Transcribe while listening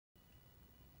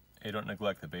Hey, don't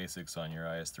neglect the basics on your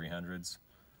IS300s.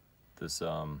 This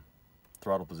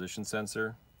throttle position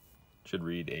sensor should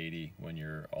read 80 when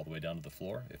you're all the way down to the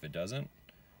floor. If it doesn't,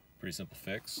 pretty simple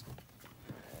fix.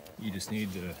 You just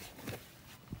need to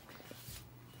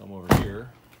come over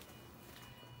here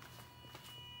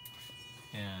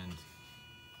and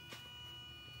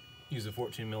use a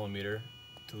 14mm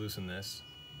to loosen this.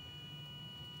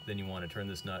 Then you want to turn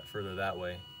this nut further that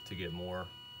way to get more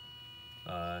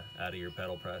out of your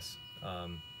pedal press.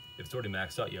 If it's already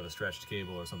maxed out, you have a stretched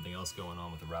cable or something else going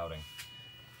on with the routing.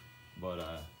 But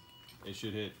it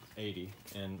should hit 80,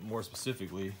 and more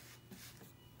specifically,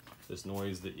 this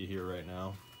noise that you hear right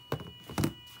now.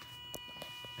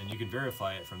 And you can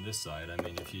verify it from this side. I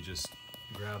mean, if you just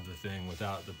grab the thing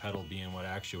without the pedal being what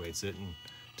actuates it and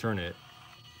turn it,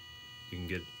 you can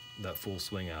get that full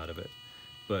swing out of it.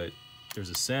 But there's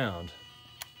a sound,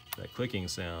 that clicking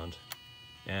sound,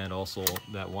 and also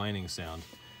that whining sound.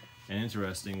 And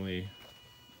interestingly,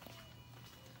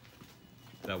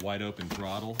 that wide open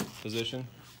throttle position,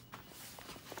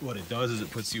 what it does is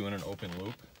it puts you in an open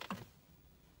loop.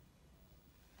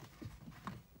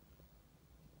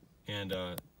 And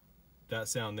that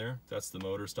sound there, that's the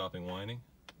motor stopping whining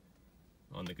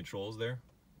on the controls there.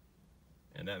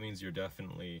 And that means you're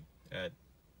definitely at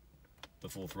the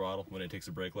full throttle when it takes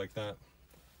a break like that.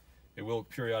 It will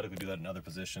periodically do that in other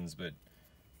positions, but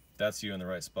that's you in the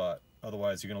right spot.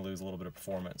 Otherwise, you're going to lose a little bit of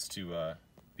performance to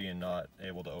being not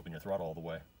able to open your throttle all the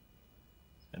way.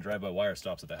 And drive-by-wire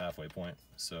stops at the halfway point,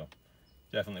 so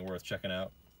definitely worth checking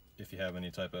out if you have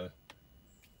any type of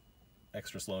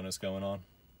extra slowness going on.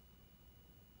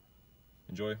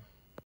 Enjoy.